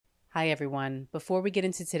Hi, everyone. Before we get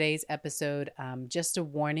into today's episode, just a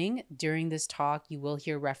warning during this talk, you will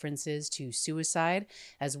hear references to suicide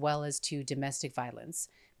as well as to domestic violence.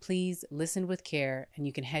 Please listen with care, and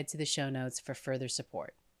you can head to the show notes for further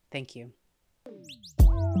support. Thank you.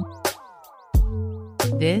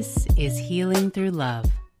 This is Healing Through Love.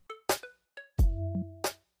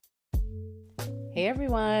 Hey,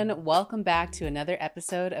 everyone. Welcome back to another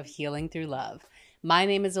episode of Healing Through Love. My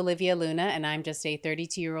name is Olivia Luna, and I'm just a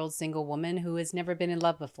 32-year-old single woman who has never been in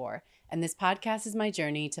love before. And this podcast is my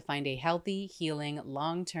journey to find a healthy, healing,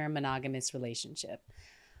 long-term monogamous relationship.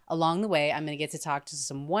 Along the way, I'm going to get to talk to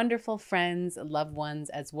some wonderful friends, loved ones,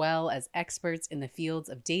 as well as experts in the fields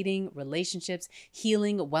of dating, relationships,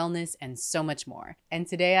 healing, wellness, and so much more. And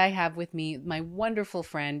today I have with me my wonderful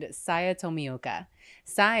friend, Saya Tomioka.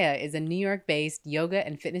 Saya is a New York-based yoga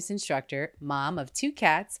and fitness instructor, mom of 2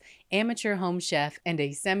 cats, amateur home chef, and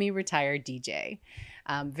a semi-retired DJ.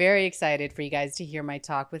 I'm very excited for you guys to hear my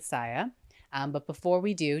talk with Saya. But before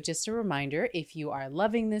we do, just a reminder, if you are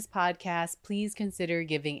loving this podcast, please consider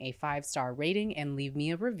giving a 5-star rating and leave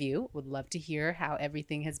me a review. Would love to hear how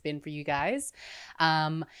everything has been for you guys.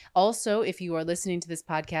 Also, if you are listening to this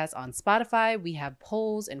podcast on Spotify, we have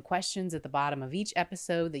polls and questions at the bottom of each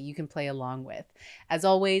episode that you can play along with. As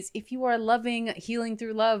always, if you are loving Healing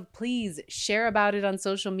Through Love, please share about it on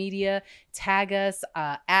social media, tag us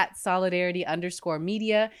at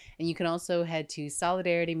solidarity_media, and you can also head to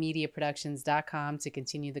solidaritymediaproductions.com to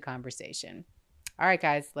continue the conversation. All right,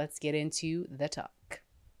 guys, let's get into the talk.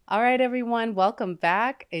 All right, everyone, welcome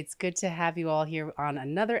back. It's good to have you all here on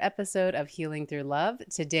another episode of Healing Through Love.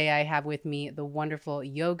 Today, I have with me the wonderful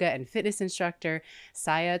yoga and fitness instructor,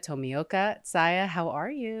 Saya Tomioka. Saya, how are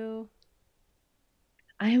you?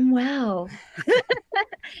 I'm well.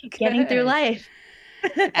 Getting through Good. life.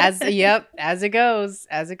 As it goes,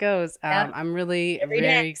 as it goes. Yep, I'm really every day.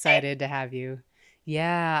 very excited to have you.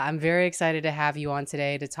 Yeah, I'm very excited to have you on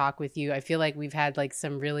today to talk with you. I feel like we've had like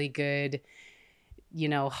some really good,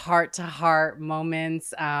 heart to heart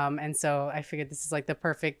moments. And so I figured this is like the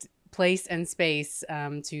perfect place and space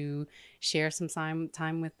to share some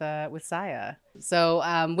time with Saya.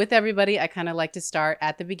 So with everybody, I kind of like to start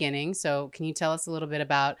at the beginning. So can you tell us a little bit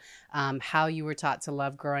about how you were taught to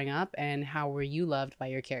love growing up and how were you loved by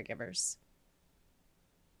your caregivers?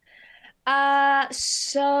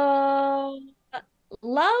 So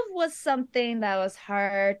love was something that was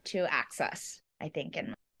hard to access, I think,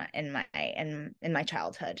 in my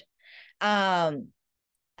childhood. Um,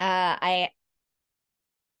 uh, I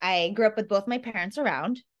I grew up with both my parents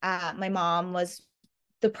around. My mom was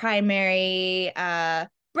the primary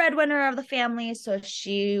breadwinner of the family, so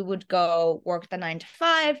she would go work the 9 to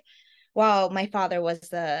 5, while my father was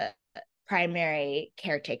the primary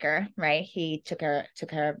caretaker. Right, he took care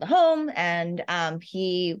of the home, and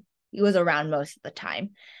he was around most of the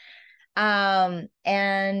time.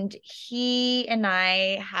 And he and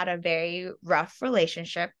I had a very rough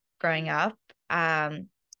relationship growing up.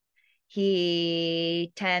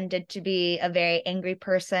 He tended to be a very angry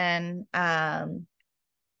person.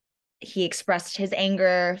 He expressed his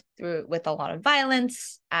anger through with a lot of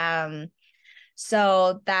violence.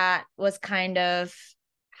 So that was kind of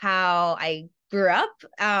how I grew up.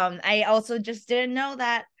 I also just didn't know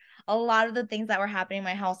that a lot of the things that were happening in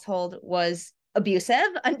my household was abusive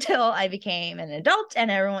until I became an adult,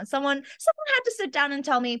 and someone had to sit down and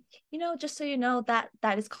tell me, just so you know, that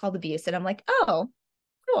is called abuse. And I'm like, oh,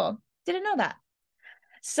 cool. Didn't know that.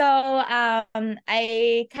 So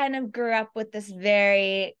I kind of grew up with this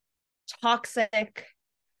very toxic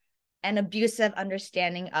and abusive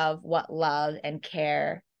understanding of what love and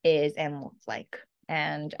care is and looks like.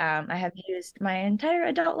 And I have used my entire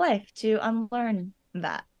adult life to unlearn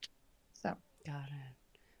that. So, Got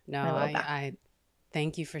it. No, my little I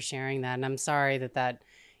thank you for sharing that. And I'm sorry that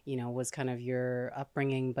was kind of your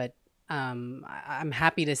upbringing, but I'm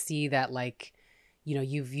happy to see that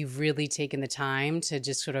you've really taken the time to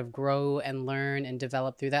just sort of grow and learn and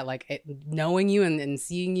develop through that. Like knowing you and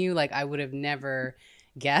seeing you, like I would have never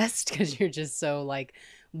guessed because you're just so like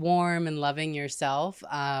warm and loving yourself.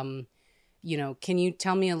 Can you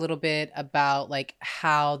tell me a little bit about like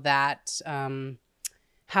how that kind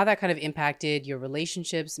of impacted your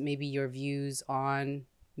relationships, maybe your views on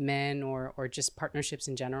men or just partnerships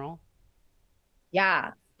in general?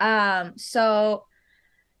 Yeah. So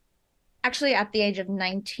actually at the age of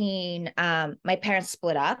 19, my parents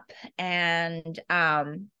split up, and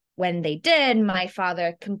when they did, my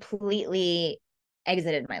father completely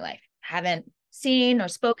exited my life. Haven't seen or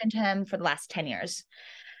spoken to him for the last 10 years.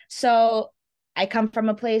 So I come from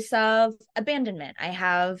a place of abandonment. I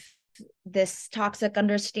have this toxic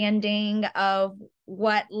understanding of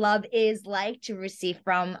what love is like to receive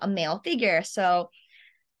from a male figure. So,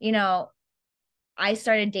 you know, I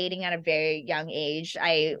started dating at a very young age.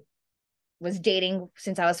 I was dating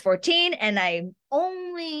since I was 14, and I'm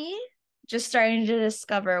only just starting to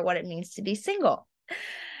discover what it means to be single.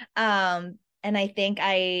 And I think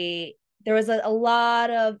there was a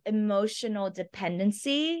lot of emotional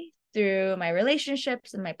dependency through my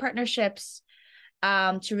relationships and my partnerships,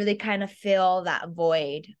 to really kind of fill that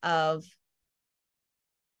void of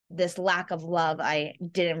this lack of love I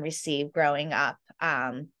didn't receive growing up.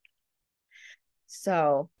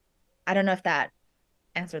 So I don't know if that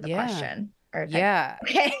answered the Yeah. question, or if I, Yeah.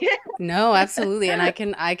 okay. No, absolutely. And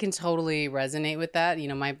I can totally resonate with that. You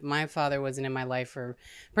know, my father wasn't in my life for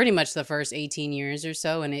pretty much the first 18 years or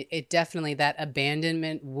so. And it definitely, that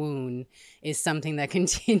abandonment wound is something that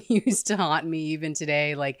continues to haunt me even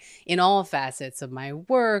today, like in all facets of my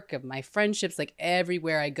work, of my friendships, like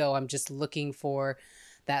everywhere I go, I'm just looking for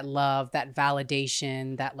that love, that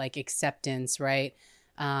validation, that like acceptance, right?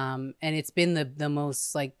 And it's been the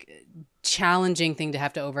most like challenging thing to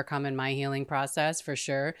have to overcome in my healing process for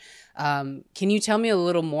sure. Can you tell me a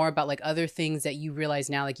little more about like other things that you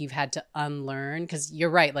realize now, like you've had to unlearn? Because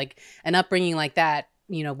you're right, like an upbringing like that,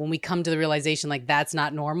 you know, when we come to the realization like that's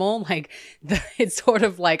not normal, like it's sort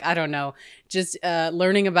of like, I don't know, just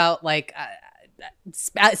learning about like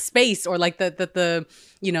space, or like the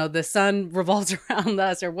you know, the sun revolves around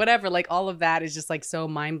us or whatever, like all of that is just like so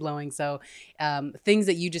mind-blowing. So things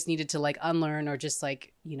that you just needed to like unlearn or just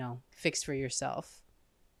like, you know, fix for yourself.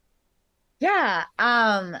 Yeah.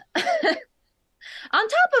 On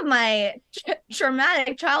top of my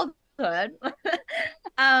traumatic childhood,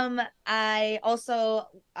 I also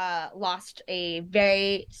lost a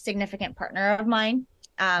very significant partner of mine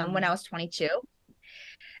when I Mm. was 22.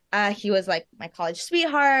 He was like my college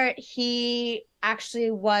sweetheart. He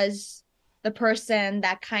actually was the person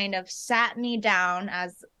that kind of sat me down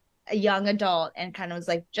as a young adult and kind of was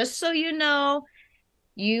like, just so you know,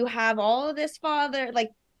 you have all of this father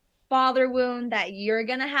wound that you're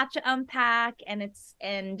gonna have to unpack,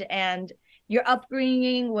 and your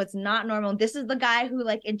upbringing was not normal. This is the guy who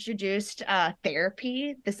like introduced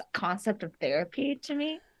therapy, this concept of therapy to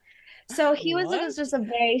me. So he was What? just a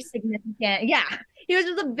very significant, yeah, he was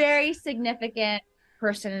just a very significant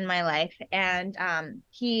person in my life. And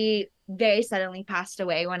he very suddenly passed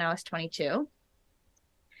away when I was 22.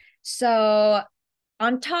 So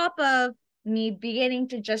on top of me beginning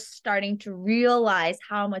to just starting to realize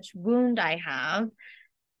how much wound I have,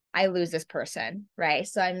 I lose this person, right?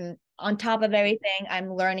 So I'm on top of everything,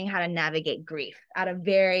 I'm learning how to navigate grief at a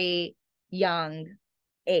very young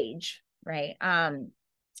age, right?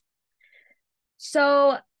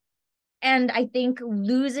 So, and I think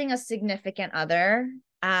losing a significant other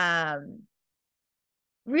um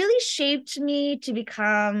really shaped me to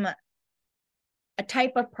become a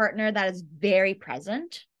type of partner that is very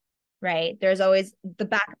present, right? There's always the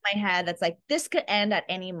back of my head that's like, this could end at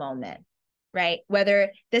any moment, right?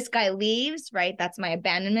 Whether this guy leaves, right? That's my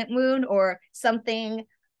abandonment wound, or some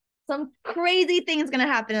crazy thing is going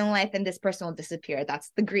to happen in life and this person will disappear.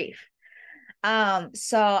 That's the grief.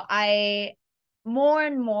 So I more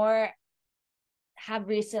and more have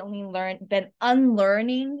recently been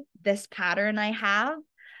unlearning this pattern I have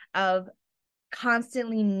of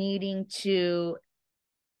constantly needing to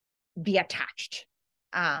be attached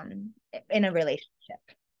in a relationship,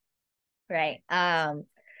 right?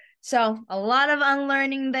 So a lot of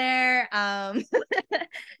unlearning there, and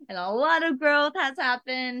a lot of growth has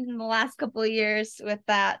happened in the last couple of years with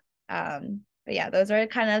that. But yeah, those are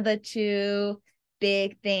kind of the two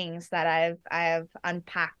big things that I've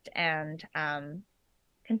unpacked and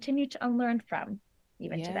continue to unlearn from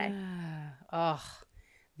even today. Yeah. Oh,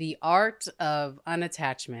 the art of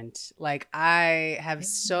unattachment. Like I have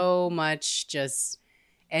so much just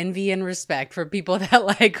envy and respect for people that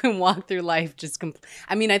like can walk through life just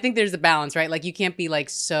I mean, I think there's a balance, right? Like you can't be like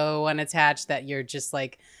so unattached that you're just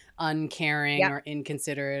like uncaring Yep. or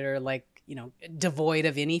inconsiderate or like, you know, devoid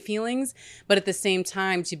of any feelings, but at the same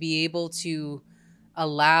time to be able to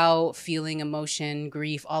allow feeling, emotion,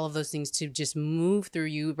 grief, all of those things to just move through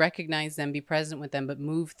you, recognize them, be present with them, but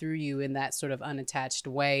move through you in that sort of unattached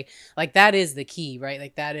way. Like that is the key, right?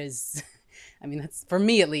 Like that is, I mean, that's for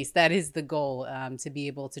me at least, that is the goal, to be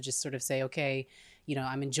able to just sort of say, okay, you know,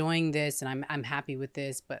 I'm enjoying this and I'm happy with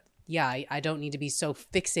this, but yeah, I don't need to be so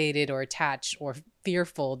fixated or attached or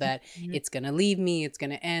fearful that Mhm. it's going to leave me, it's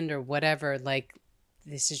going to end or whatever. Like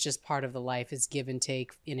this is just part of the life, is give and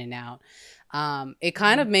take, in and out. It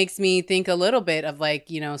kind of makes me think a little bit of like,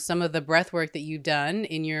 some of the breath work that you've done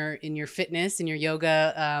in your fitness, in your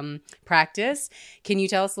yoga practice. Can you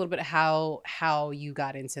tell us a little bit how you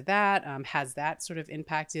got into that? Has that sort of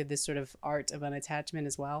impacted this sort of art of unattachment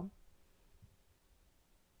as well?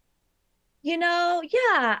 Yeah.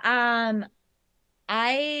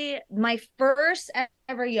 I my first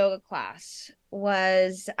ever yoga class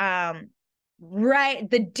was right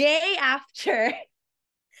the day after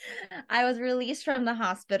I was released from the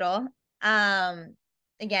hospital. Um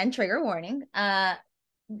Again, trigger warning.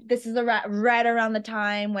 This is right around the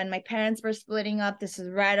time when my parents were splitting up. This is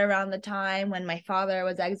right around the time when my father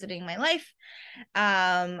was exiting my life.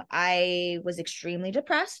 I was extremely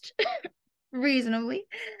depressed, reasonably.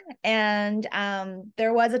 And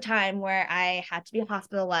there was a time where I had to be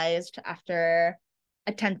hospitalized after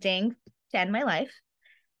attempting to end my life.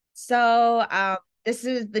 So this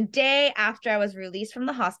is the day after I was released from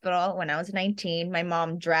the hospital when I was 19. My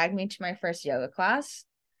mom dragged me to my first yoga class.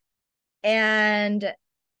 And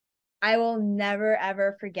I will never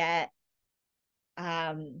ever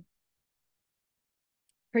um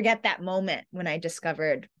forget that moment when I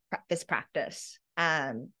discovered this practice.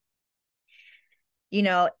 You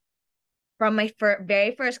know, from my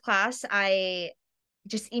very first class, I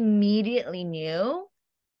just immediately knew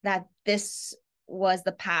that this was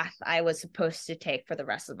the path I was supposed to take for the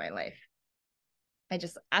rest of my life.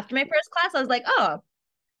 After my first class, I was like, oh,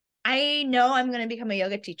 I know I'm going to become a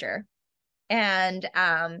yoga teacher. And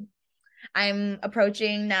I'm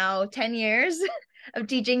approaching now 10 years of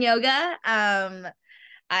teaching yoga.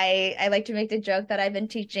 I like to make the joke that I've been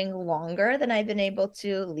teaching longer than I've been able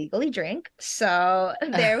to legally drink. So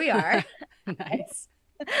there we are. Nice.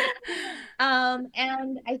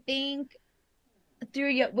 And I think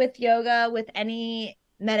with yoga, with any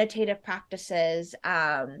meditative practices,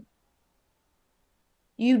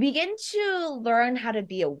 you begin to learn how to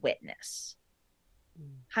be a witness,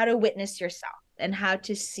 how to witness yourself, and how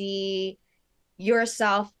to see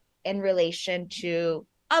yourself in relation to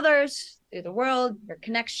others, through the world, your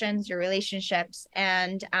connections, your relationships.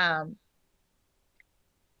 And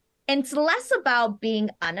it's less about being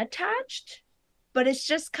unattached, but it's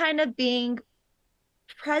just kind of being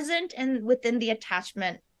present and within the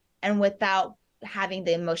attachment and without having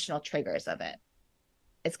the emotional triggers of it.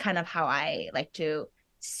 It's kind of how I like to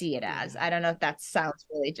see it as. Yeah. I don't know if that sounds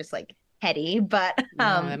really just like heady, but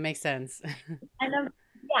No, that makes sense. kind of,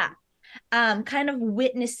 yeah, kind of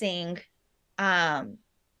witnessing, um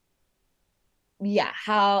yeah,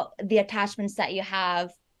 how the attachments that you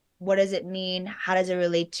have, what does it mean, how does it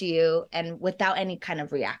relate to you, and without any kind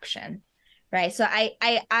of reaction, right? So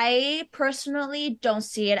I personally don't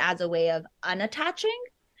see it as a way of unattaching,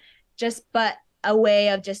 just but a way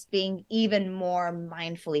of just being even more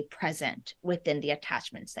mindfully present within the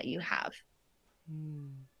attachments that you have.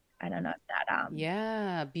 Mm. I don't know if that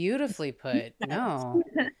Yeah, beautifully put. makes sense. No.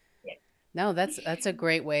 No, that's a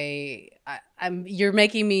great way. You're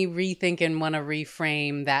making me rethink and want to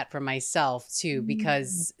reframe that for myself too,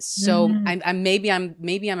 because Mm-hmm.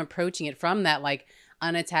 maybe I'm approaching it from that, like,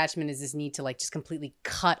 unattachment is this need to like just completely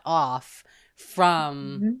cut off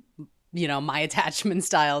from Mm-hmm. my attachment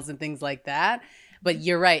styles and things like that. But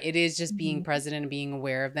you're right, it is just being Mm-hmm. present and being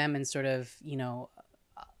aware of them, and sort of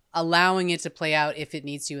allowing it to play out if it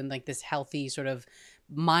needs to, in like this healthy sort of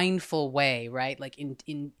mindful way, right? Like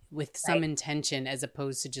in with some Right. intention, as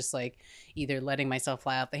opposed to just like either letting myself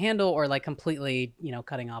fly off the handle or like completely,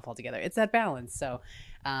 cutting off altogether. It's that balance. So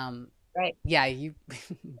um Right. yeah, you I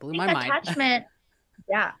blew think my mind. attachment,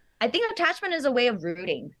 yeah. I think attachment is a way of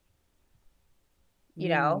rooting, you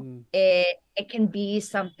know. Mm, It can be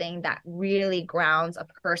something that really grounds a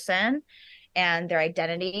person and their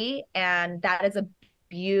identity, and that is a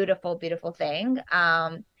beautiful, beautiful thing.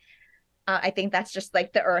 I think that's just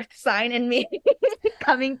like the earth sign in me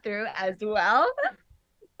coming through as well.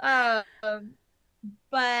 Um,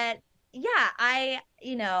 but yeah,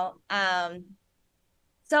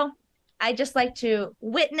 so I just like to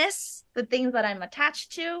witness the things that I'm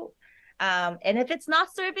attached to. And if it's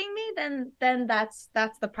not serving me, then that's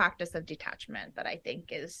the practice of detachment that I think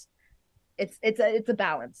is it's a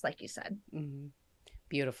balance, like you said. mm,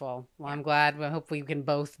 beautiful. Well, Yeah. I'm glad. I hope we can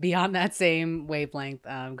both be on that same wavelength,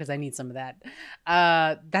 because I need some of that.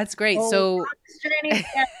 That's great. Oh, we're So on this journey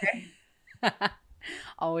together.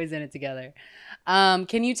 always in it together.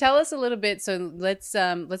 Can you tell us a little bit? So let's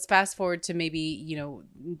fast forward to maybe,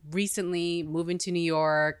 recently moving to New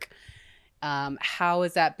York. How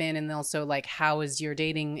has that been? And also, like, how has your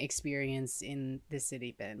dating experience in the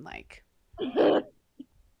city been like?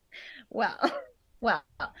 Well, well.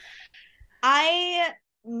 I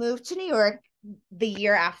moved to New York the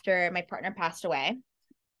year after my partner passed away.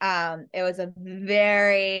 It was a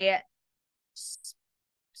very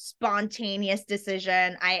spontaneous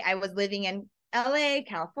decision. I was living in LA,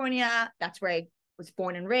 California. That's where I was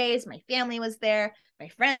born and raised. My family was there. My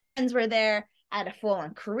friends were there. I had a full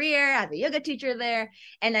on career as a yoga teacher there.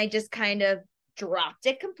 And I just kind of dropped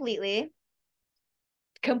it completely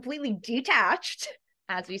detached,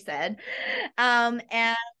 as we said.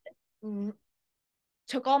 And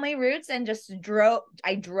took all my roots and just drove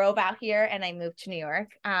out here and I moved to New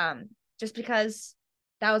York. Just because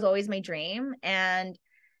that was always my dream. And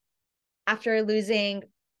after losing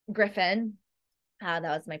Griffin, that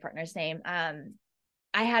was my partner's name.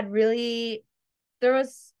 I had really, there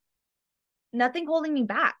was nothing holding me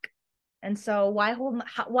back. And so why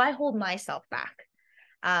hold myself back?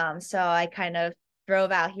 So I kind of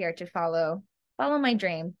drove out here to follow my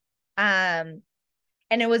dream. And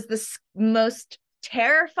it was the most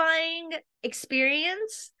terrifying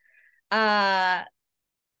experience. Uh,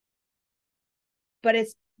 but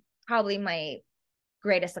it's probably my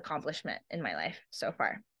greatest accomplishment in my life so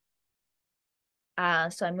far.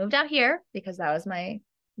 So I moved out here because that was my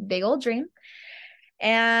big old dream.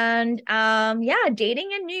 And yeah,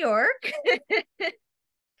 dating in New York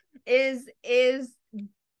is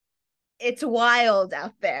it's wild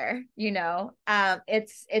out there, you know.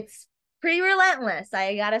 It's pretty relentless,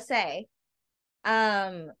 I gotta say.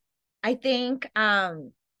 I think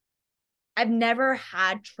I've never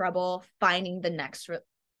had trouble finding the next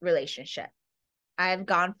relationship. I've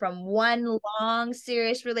gone from one long,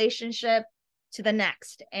 serious relationship to the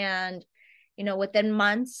next. And, you know, within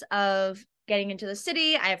months of getting into the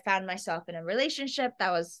city, I found myself in a relationship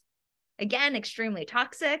that was, again, extremely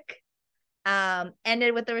toxic.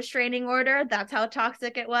 Ended with a restraining order. That's how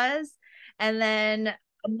toxic it was. And then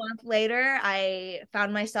a month later, I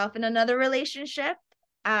found myself in another relationship.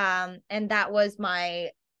 And that was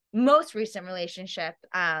my most recent relationship.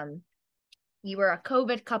 You were a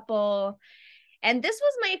COVID couple. And this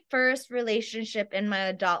was my first relationship in my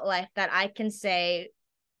adult life that I can say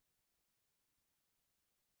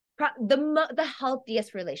the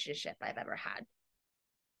healthiest relationship I've ever had.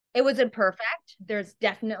 It wasn't perfect. There's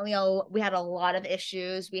definitely we had a lot of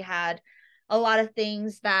issues. We had a lot of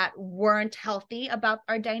things that weren't healthy about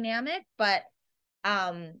our dynamic, but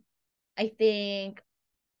I think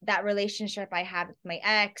that relationship I had with my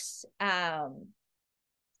ex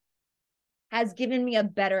has given me a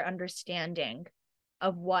better understanding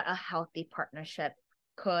of what a healthy partnership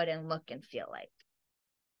could and look and feel like.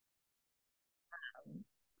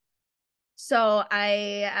 So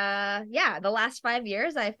yeah, the last 5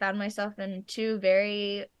 years I found myself in two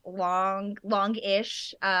very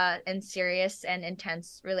long-ish and serious and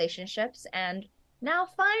intense relationships. And now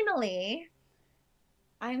finally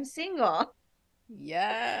I'm single.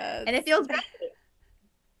 Yes. And it feels great.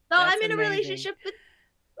 So That's I'm in a amazing. relationship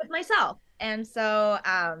with myself. And so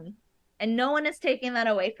and no one is taking that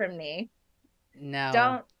away from me. No.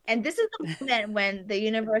 Don't, and this is the moment when the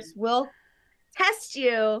universe will test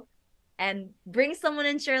you and bring someone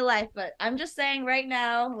into your life. But I'm just saying right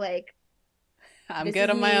now, like, I'm this good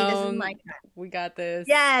is on my me. This is my own. time. We got this.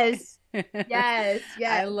 Yes. Yes. I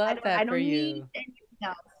Yes. I love don't I that for don't need you. anything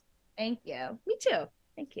else. Thank you. Me too.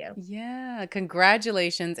 Thank you. Yeah,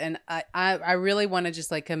 congratulations. And I really want to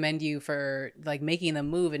just like commend you for like making the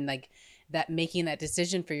move and like that making that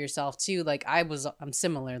decision for yourself too. Like I'm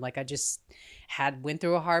similar. Like I just went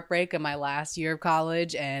through a heartbreak in my last year of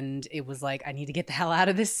college and it was like I need to get the hell out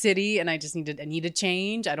of this city and I need to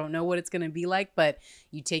change. I don't know what it's going to be like, but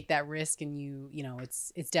you take that risk and you know,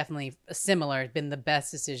 it's definitely similar. It's been the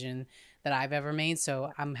best decision that I've ever made.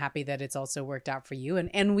 So I'm happy that it's also worked out for you.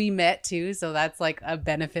 And we met too. So that's like a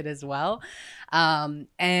benefit as well.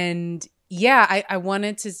 And yeah, I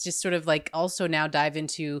wanted to just sort of like also now dive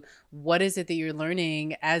into what is it that you're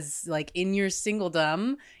learning as like in your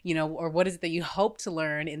singledom, you know, or what is it that you hope to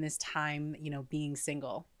learn in this time, you know, being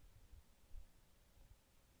single?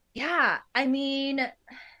 Yeah. I mean,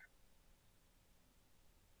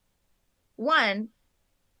 one,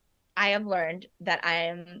 I have learned that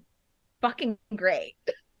I'm fucking great.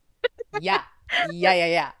 Yeah. Yeah. Yeah.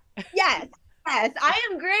 Yeah. Yes. Yes, I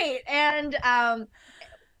am great. And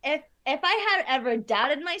if I had ever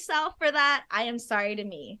doubted myself for that, I am sorry to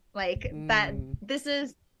me. Like that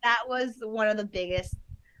Mm, that was one of the biggest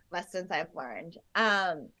lessons I've learned.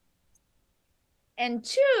 And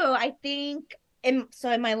two, I think in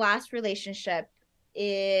my last relationship,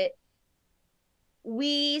 it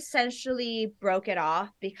we essentially broke it off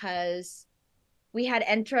because we had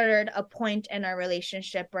entered a point in our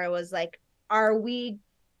relationship where it was like, are we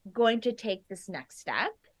going to take this next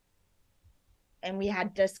step? and we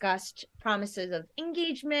had discussed promises of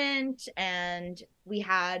engagement, and we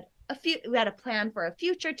had a plan for a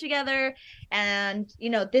future together. And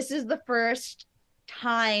this is the first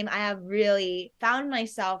time I have really found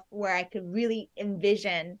myself where I could really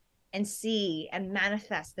envision and see and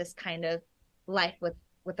manifest this kind of life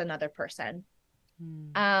with another person.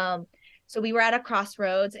 um so we were at a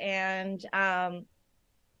crossroads, and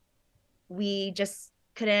we just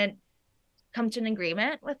couldn't come to an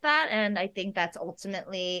agreement with that. And I think that's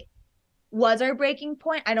ultimately was our breaking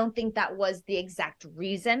point. I don't think that was the exact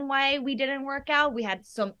reason why we didn't work out.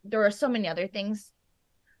 There were so many other things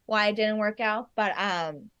why it didn't work out. But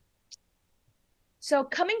so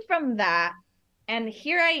coming from that, and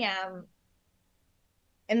here I am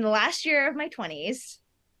in the last year of my 20s,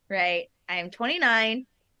 right? I am 29.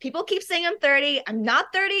 People keep saying I'm 30. I'm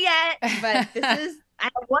not 30 yet, but I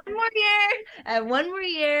have one more year. I have one more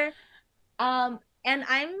year. And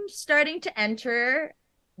I'm starting to enter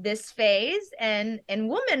this phase in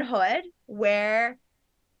womanhood where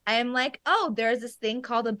I'm like, oh, there's this thing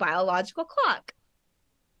called a biological clock.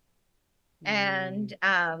 And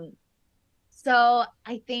so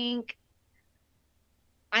I think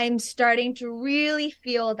I'm starting to really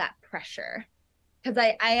feel that pressure, because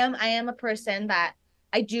I am a person that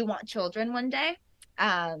I do want children one day.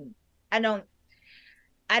 I don't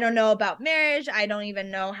know about marriage. I don't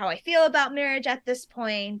even know how I feel about marriage at this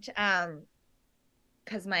point.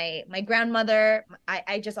 Because my grandmother,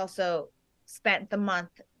 I just also spent the month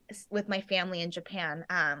with my family in Japan.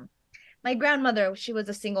 My grandmother, she was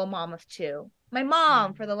a single mom of two. My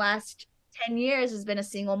mom, for the last 10 years, has been a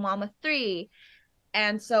single mom of three.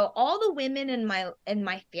 And so all the women in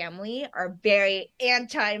my family are very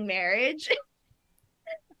anti-marriage.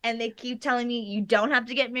 And they keep telling me, you don't have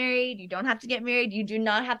to get married, you don't have to get married, you do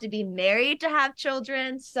not have to be married to have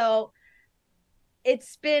children. So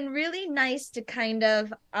it's been really nice to kind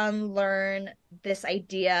of unlearn this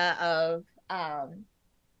idea of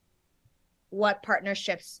what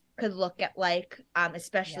partnerships could look at like,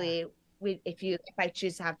 especially if I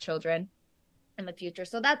choose to have children in the future.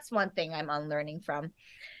 So that's one thing I'm unlearning from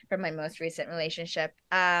my most recent relationship.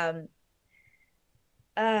 I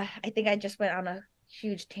think I just went on a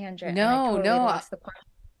huge tangent and I No, totally no. lost the point.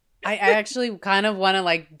 I actually kind of want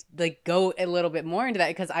to go a little bit more into that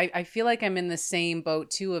because I feel like I'm in the same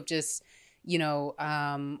boat too of just,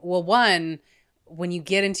 well, one, when you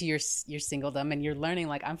get into your singledom and you're learning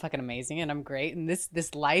like I'm fucking amazing and I'm great and this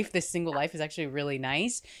single life is actually really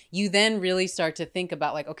nice, you then really start to think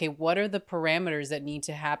about like, okay, what are the parameters that need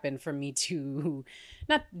to happen for me to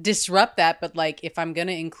not disrupt that, but like if I'm going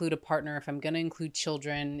to include a partner, if I'm going to include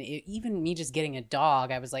children, even me just getting a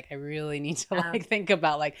dog, I was like, I really need to like think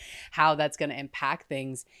about like how that's going to impact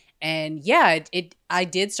things. And yeah, I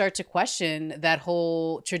did start to question that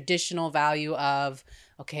whole traditional value of,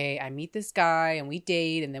 okay, I meet this guy and we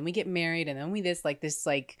date and then we get married and then we this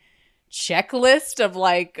checklist of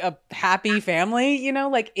like a happy family,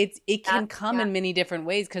 like it can come in many different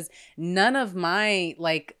ways because none of my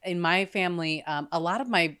like in my family, a lot of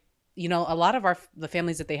my, a lot of the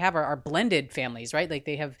families that they have are blended families, right? Like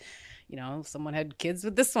they have, someone had kids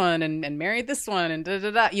with this one and married this one and da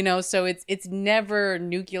da da, so it's never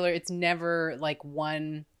nuclear. It's never like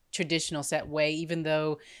one traditional set way, even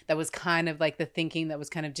though that was kind of like the thinking that was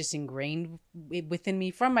kind of just ingrained within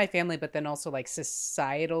me from my family, but then also like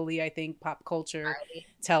societally, I think pop culture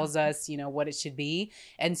tells us, what it should be.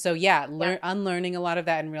 And so, yeah, unlearning a lot of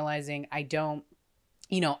that and realizing I don't,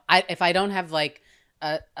 if I don't have like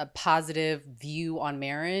a positive view on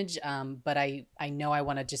marriage, but I know I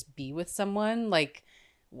want to just be with someone, like,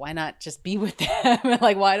 why not just be with them?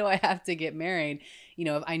 Like, why do I have to get married?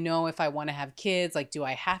 If I know if I want to have kids, like, do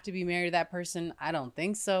I have to be married to that person? I don't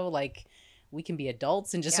think so. Like, we can be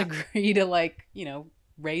adults and just agree to like,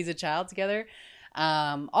 raise a child together.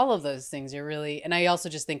 All of those things are really, and I also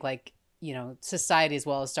just think like, society as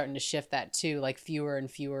well is starting to shift that too. Like fewer and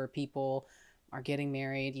fewer people are getting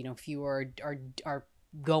married, fewer are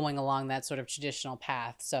going along that sort of traditional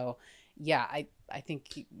path. So yeah, I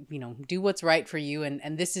think, do what's right for you.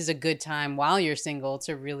 And this is a good time while you're single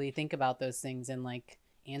to really think about those things and like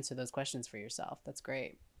answer those questions for yourself. That's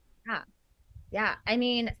great. Yeah. Yeah. I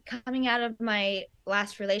mean, coming out of my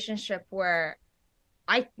last relationship where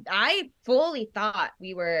I fully thought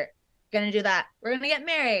we were gonna do that. We're gonna get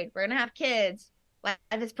married. We're gonna have kids. Life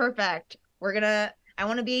is perfect. I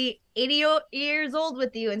want to be 80 years old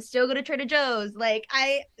with you and still go to Trader Joe's. Like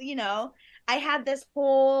I had this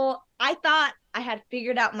I thought I had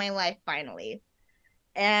figured out my life finally.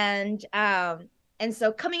 And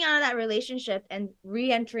so coming out of that relationship and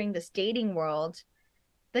re-entering this dating world,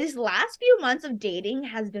 these last few months of dating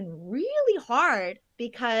has been really hard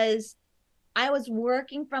because I was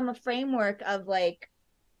working from a framework of like,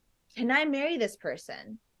 can I marry this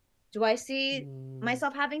person? Do I see Mm,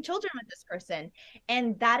 myself having children with this person?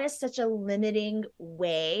 And that is such a limiting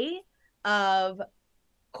way of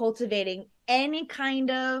cultivating any kind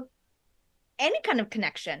of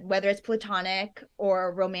connection, whether it's platonic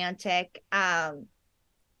or romantic. And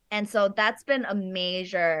so that's been a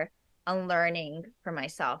major unlearning for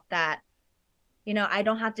myself that, I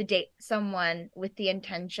don't have to date someone with the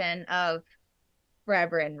intention of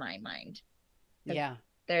forever in my mind. Because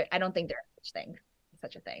yeah. I don't think there's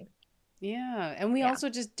such a thing. Yeah. And we Yeah. also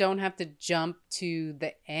just don't have to jump to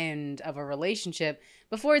the end of a relationship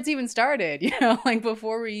before it's even started, like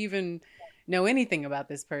before we even know anything about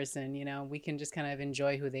this person, we can just kind of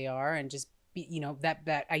enjoy who they are and just be,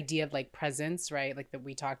 that idea of like presence, right? Like that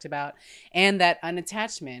we talked about, and that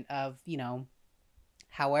unattachment of,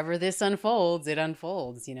 however this unfolds, it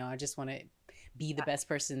unfolds, I just want to be the best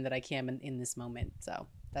person that I can in this moment. So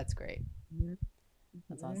that's great.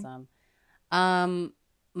 That's Mm-hmm. awesome. Um,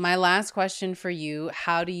 my last question for you,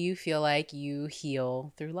 how do you feel like you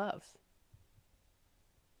heal through love?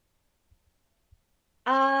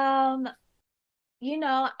 Um,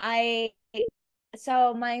 I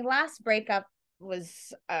so my last breakup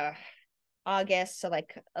was August, so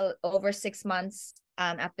like over 6 months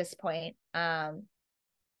at this point.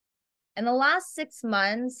 In the last 6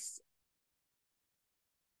 months,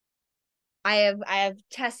 I have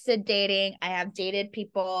tested dating. I have dated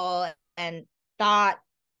people and thought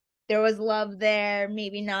there was love there,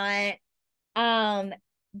 maybe not. Um,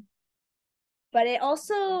 but it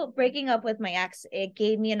also, breaking up with my ex, it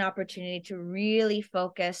gave me an opportunity to really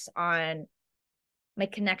focus on my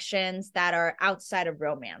connections that are outside of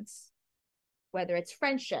romance, whether it's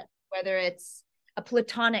friendship, whether it's a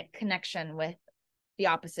platonic connection with the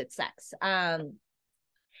opposite sex.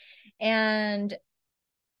 And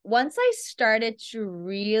once I started to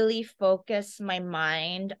really focus my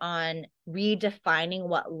mind on redefining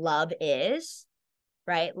what love is,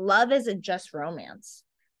 right? Love isn't just romance.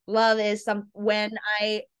 Love is when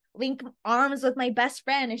I link arms with my best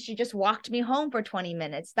friend and she just walked me home for 20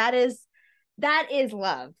 minutes. That is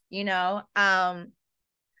love,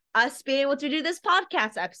 us being able to do this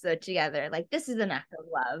podcast episode together. Like, this is an act of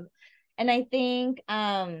love. And I think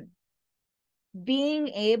being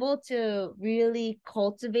able to really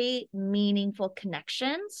cultivate meaningful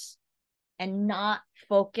connections and not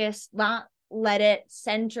let it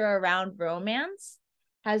center around romance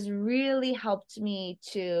has really helped me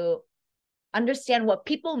to understand what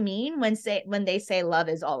people mean when they say love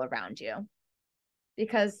is all around you,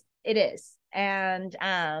 because it is. And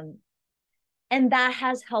that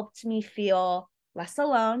has helped me feel less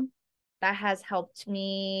alone. That has helped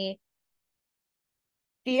me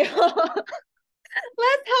feel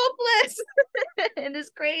less helpless in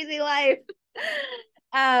this crazy life.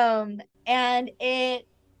 Um, and it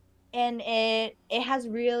has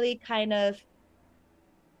really kind of,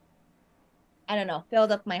 I don't know,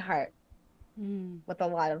 filled up my heart Mm. with a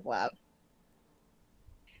lot of love.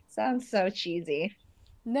 Sounds so cheesy,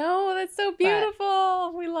 No, that's so but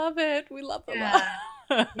beautiful. We love it. We love the yeah,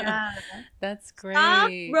 love. yeah. That's Stop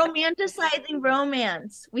great. romanticizing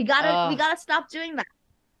romance. We Oh, gotta stop doing that,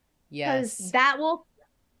 because yes. that will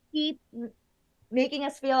keep making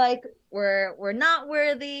us feel like we're not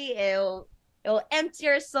worthy. It'll empty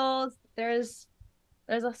our souls. There's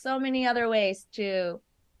so many other ways to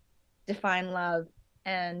define love,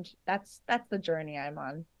 and that's the journey I'm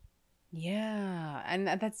on. Yeah. And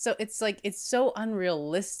that's so it's like it's so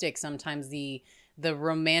unrealistic sometimes the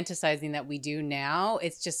romanticizing that we do now.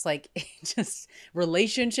 It's just like just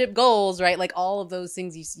relationship goals, right? Like all of those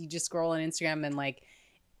things you just scroll on Instagram and like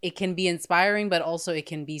it can be inspiring, but also it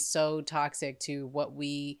can be so toxic to what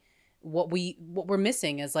we're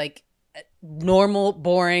missing is like normal,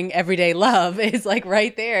 boring, everyday love is like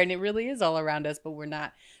right there, and it really is all around us. But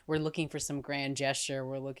we're looking for some grand gesture.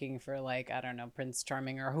 We're looking for like I don't know, Prince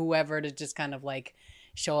Charming or whoever to just kind of like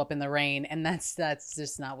show up in the rain, and that's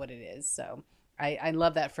just not what it is. So I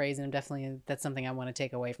love that phrase, and definitely that's something I want to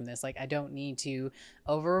take away from this. Like, I don't need to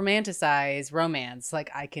over romanticize romance. Like,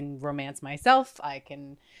 I can romance myself. I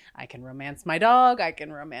can romance my dog. I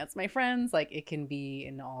can romance my friends. Like, it can be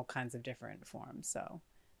in all kinds of different forms. So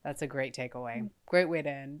that's a great takeaway. Great way to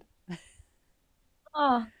end.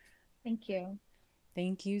 Oh, thank you.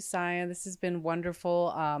 Thank you, Saya. This has been wonderful.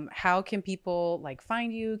 How can people like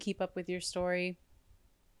find you, keep up with your story?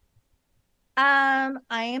 I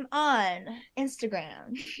am on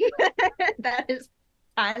Instagram. That is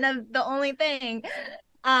kind of the only thing.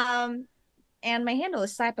 Um, and my handle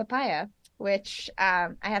is Sai Papaya. which I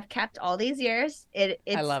have kept all these years. I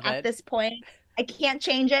It's love at it. this point I can't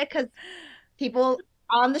change it because people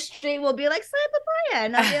on the street will be like, "Say papaya,"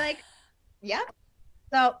 and I'll be like, "Yep."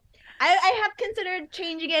 So I have considered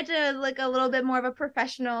changing it to like a little bit more of a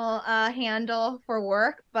professional handle for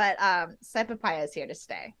work, but Sai Papaya is here to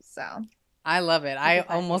stay. So I love it. you I can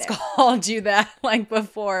find me almost there. called you that like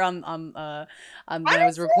before when I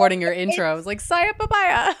was recording your Honestly, intro. I was like, Saya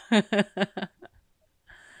Papaya.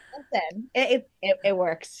 listen, it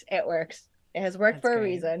works. It works. It has worked That's for a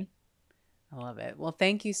great. reason. I love it. Well,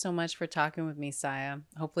 thank you so much for talking with me, Saya.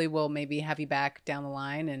 Hopefully, we'll maybe have you back down the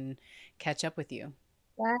line and catch up with you.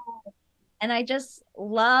 Yeah. And I just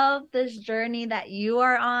love this journey that you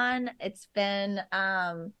are on. It's been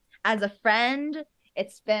as a friend,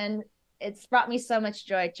 it's been it's brought me so much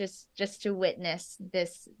joy just to witness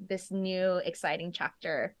this new exciting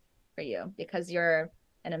chapter for you because you're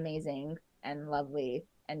an amazing and lovely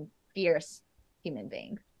and fierce human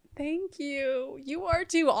being. Thank you. You are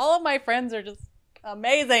too. All of my friends are just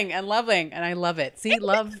amazing and loving, and I love it. See,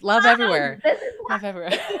 love everywhere. This is Love why.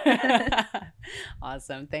 everywhere.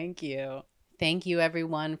 Awesome. Thank you. Thank you,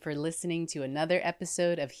 everyone, for listening to another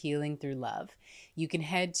episode of Healing Through Love. You can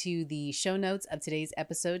head to the show notes of today's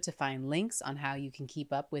episode to find links on how you can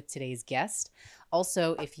keep up with today's guest.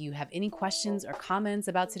 Also, if you have any questions or comments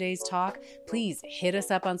about today's talk, please hit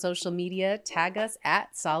us up on social media, tag us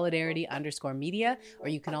at solidarity_media, or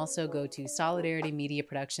you can also go to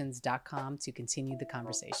solidaritymediaproductions.com to continue the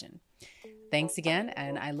conversation. Thanks again,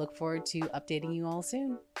 and I look forward to updating you all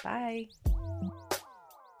soon. Bye.